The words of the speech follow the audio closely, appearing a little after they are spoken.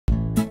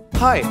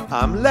Hi,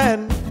 I'm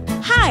Len.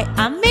 Hi,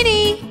 I'm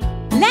Minnie.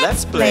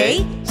 Let's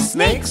play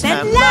Snakes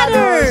and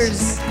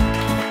Ladders.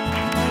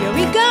 Here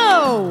we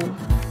go.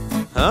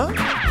 Huh?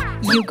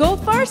 You go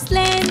first,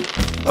 Len.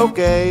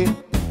 Okay.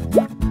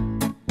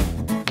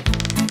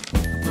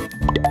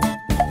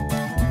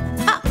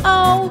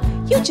 Uh-oh,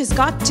 you just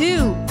got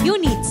 2.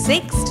 You need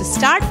 6 to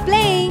start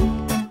playing.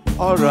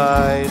 All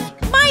right.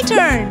 My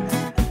turn.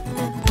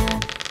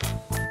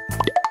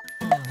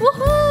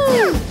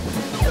 Woohoo!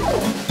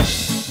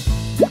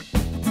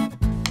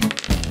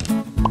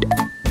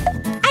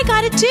 I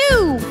got a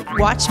 2.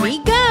 Watch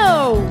me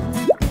go.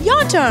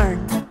 Your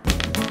turn.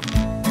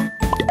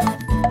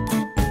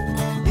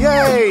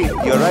 Yay!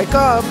 Here I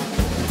come.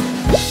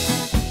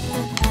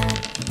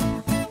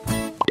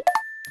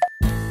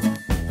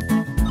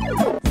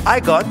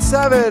 I got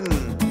 7.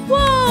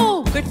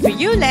 Whoa! Good for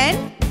you,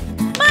 Len.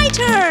 My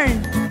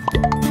turn.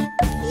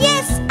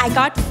 Yes, I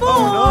got 4.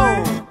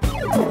 Oh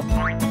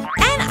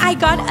And I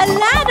got a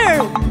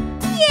ladder.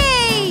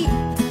 Yay!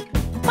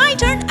 My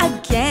turn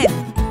again.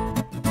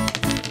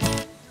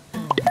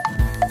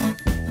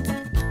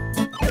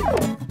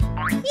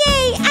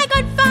 Yay! I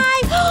got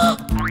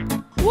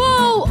 5.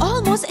 Whoa!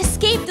 Almost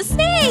escaped the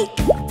snake.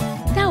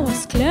 That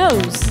was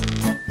close.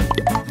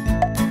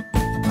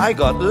 I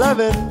got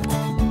 11.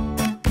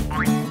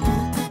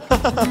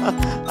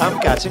 I'm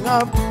catching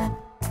up.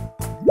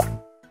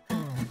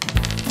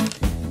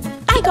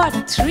 I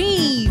got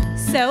 3.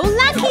 So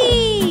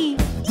lucky.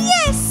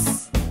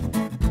 Yes!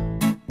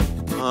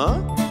 Huh?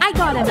 I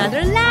got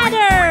another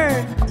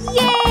ladder.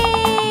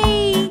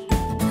 Yay!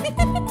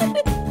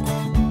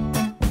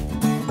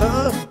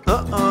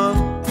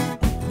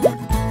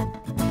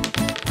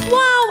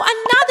 Wow,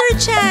 another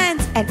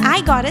chance! And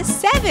I got a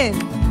 7.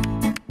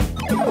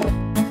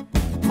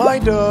 My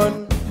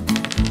turn.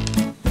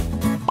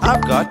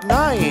 I've got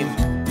 9.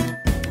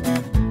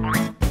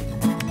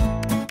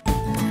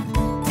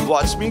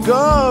 Watch me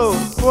go.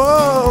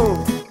 Whoa!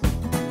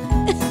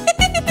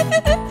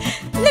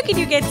 Look at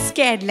you get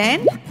scared,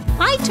 Len.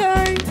 My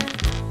turn.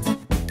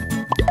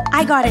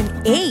 I got an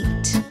 8.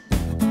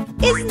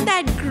 Isn't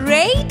that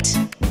great?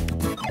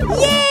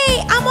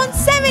 Yay! I'm on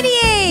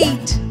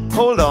 78.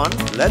 Hold on.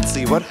 Let's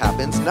see what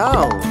happens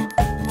now.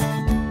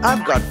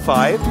 I've got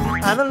 5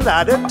 and a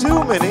ladder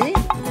too, Minnie.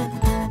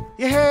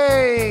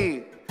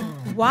 Yay!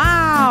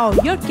 Wow,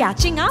 you're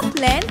catching up,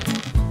 Len.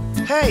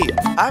 Hey,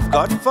 I've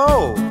got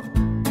 4.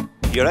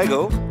 Here I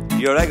go.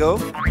 Here I go.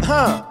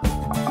 Huh.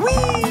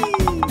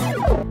 Whee!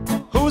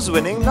 Who's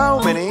winning now,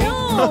 Minnie?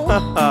 No.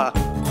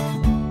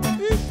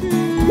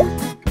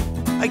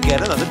 I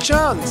get another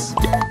chance.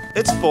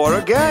 It's 4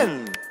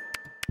 again.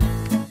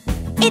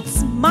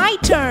 It's my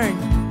turn.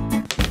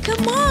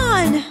 Come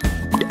on.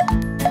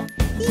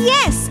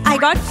 Yes, I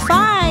got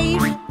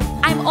 5.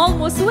 I'm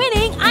almost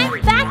winning.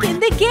 I'm back in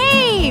the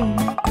game.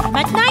 I'm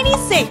at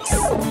 96.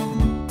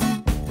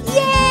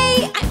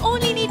 Yay! I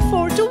only need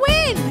 4 to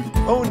win.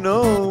 Oh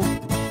no.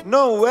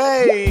 No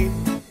way.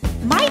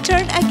 My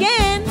turn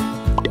again.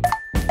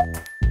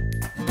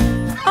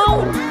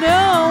 Oh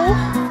no.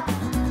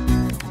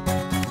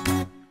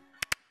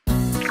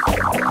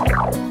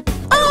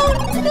 Oh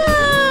no.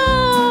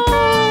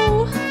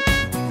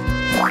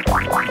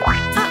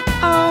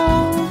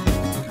 Uh-oh.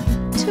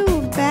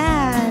 Too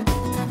bad.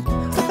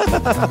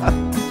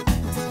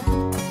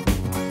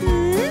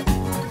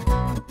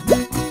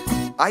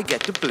 I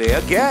get to play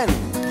again.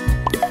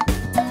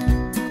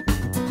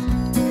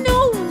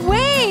 No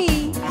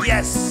way!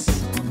 Yes!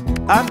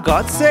 I've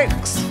got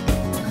 6.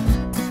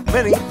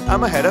 Minnie,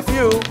 I'm ahead of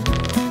you.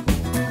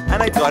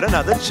 And I got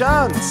another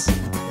chance.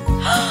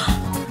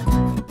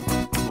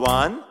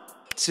 1,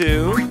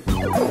 2.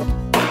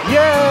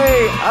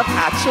 Yay! I've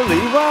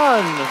actually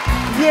won!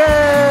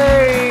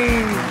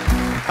 Yay!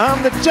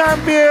 I'm the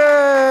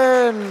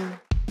champion!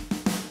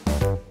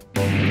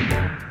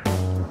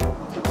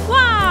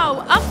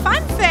 Wow! A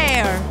fun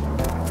fair!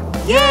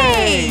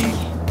 Yay!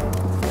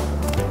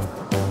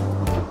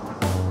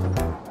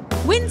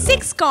 Win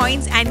 6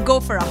 coins and go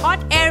for a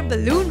hot air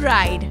balloon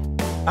ride.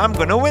 I'm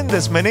gonna win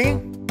this, Minnie.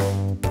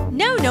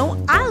 No,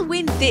 I'll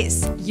win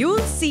this. You'll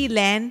see,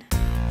 Len.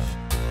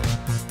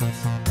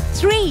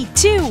 3,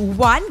 2,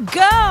 1,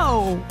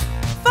 go!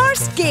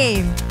 First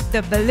game,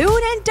 the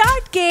balloon and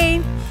dart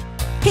game.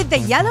 Hit the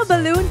yellow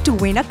balloon to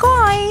win a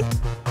coin.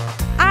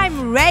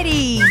 I'm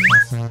ready.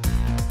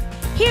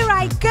 Here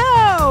I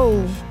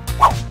go.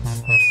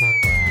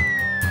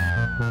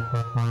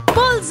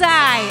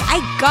 Bullseye!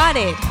 I got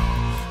it.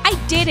 I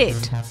did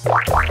it.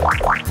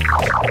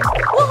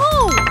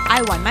 Woohoo!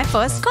 I won my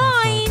first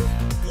coin.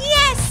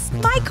 Yes!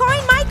 My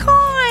coin, my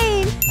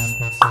coin!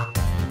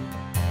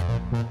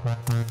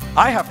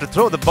 I have to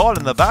throw the ball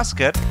in the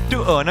basket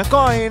to earn a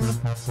coin.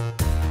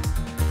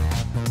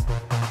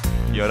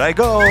 Here I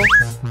go.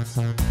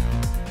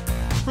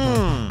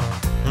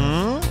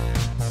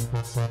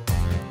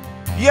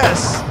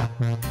 Yes!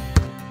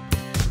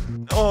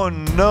 Oh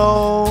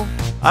no!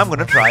 I'm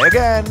gonna try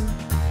again.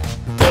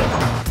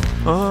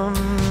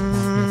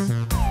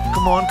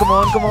 Come on, come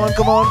on, come on,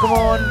 come on, come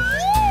on.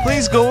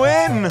 Please go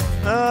in.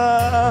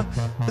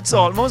 It's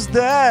almost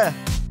there.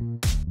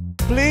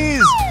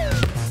 Please.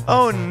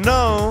 Oh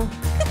no.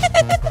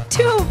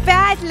 Too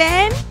bad,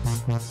 Len.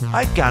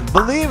 I can't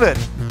believe it.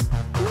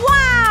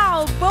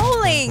 Wow,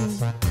 bowling.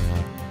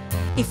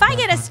 If I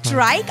get a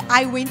strike,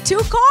 I win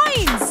 2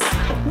 coins.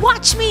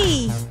 Watch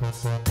me.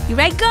 Here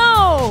I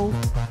go.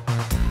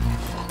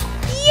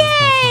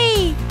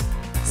 Yay!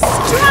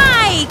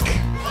 Strike!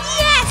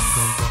 Yes!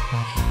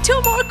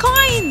 2 more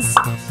coins.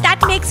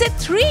 That makes it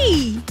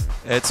 3.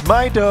 It's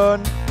my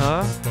turn.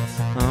 Huh?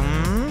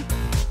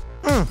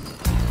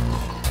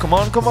 Come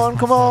on, come on,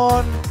 come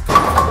on.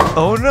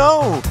 Oh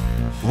no!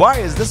 Why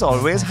is this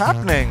always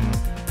happening?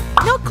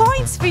 No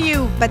coins for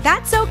you, but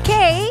that's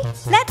okay.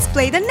 Let's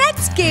play the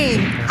next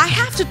game. I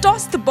have to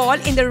toss the ball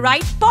in the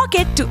right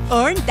pocket to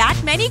earn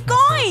that many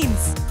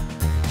coins.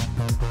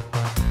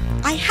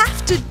 I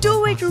have to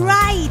do it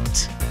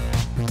right.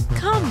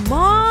 Come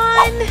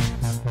on.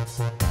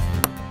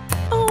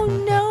 Oh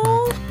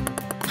no.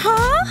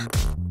 Huh?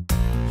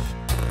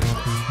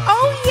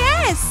 Oh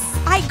yes!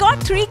 I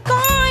got 3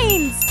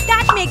 coins.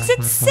 That makes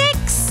it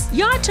 6.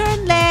 Your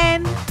turn,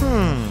 Len.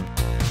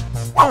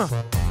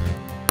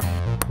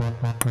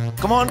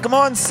 Come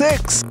on,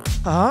 6.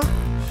 Huh?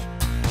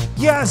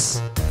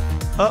 Yes.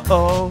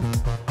 Uh-oh.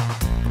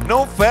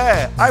 No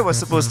fair. I was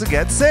supposed to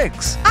get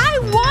 6. I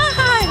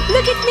won!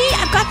 Look at me,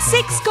 I've got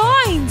 6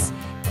 coins.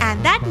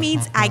 And that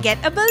means I get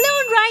a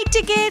balloon ride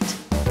ticket.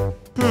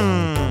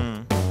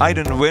 I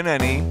didn't win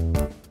any.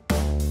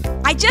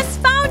 I just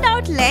found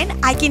out, Len,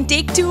 I can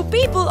take 2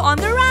 people on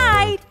the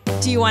ride.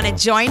 Do you want to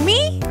join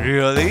me?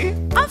 Really?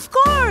 Of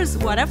course!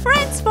 What are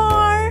friends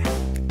for?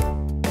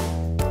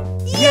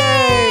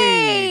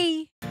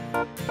 Yay!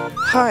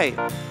 Hi,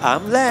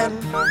 I'm Len.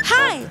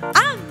 Hi,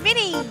 I'm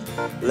Minnie.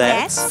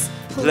 Let's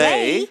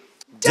play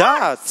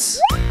darts.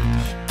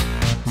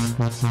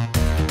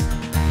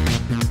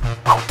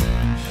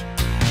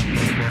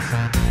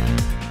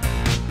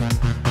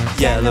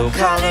 Yellow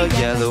color,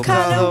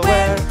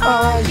 where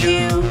are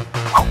you?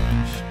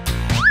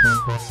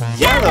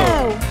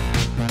 Yellow.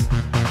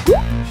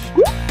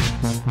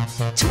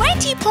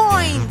 20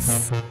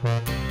 points.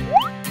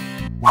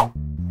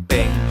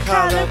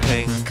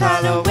 Pink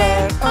color,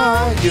 where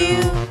are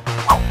you?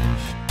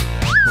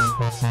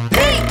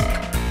 Pink.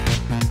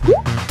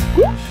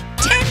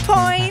 10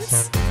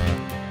 points.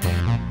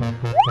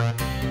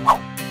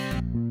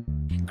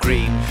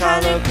 Green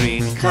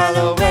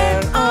color,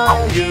 where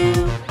are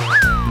you?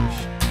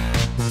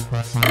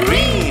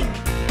 Green.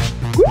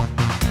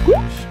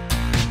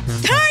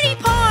 30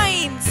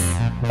 points.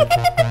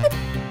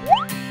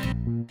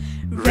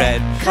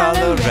 Red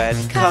color,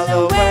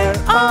 where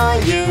are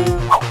you?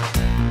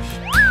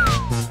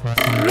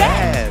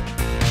 Red.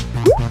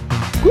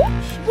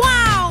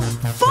 Wow,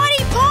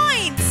 40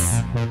 points.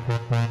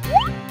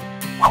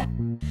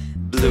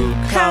 Blue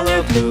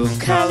color,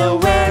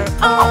 where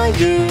are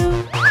you?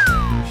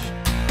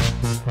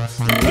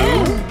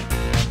 Blue.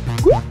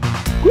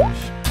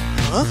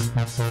 Huh?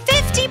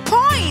 50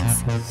 points.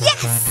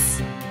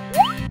 Yes.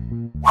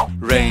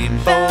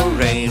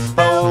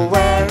 Rainbow,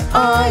 where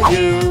are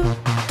you?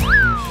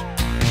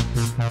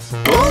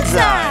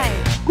 Bullseye.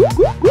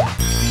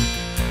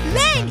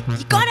 Len,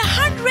 you got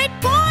 100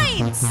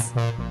 points.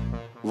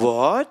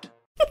 What?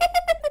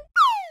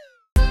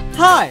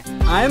 Hi,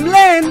 I'm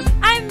Len.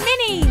 I'm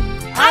Minnie.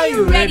 Are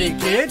you ready,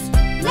 kids?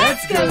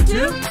 Let's go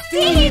to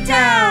Teehee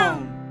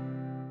Town.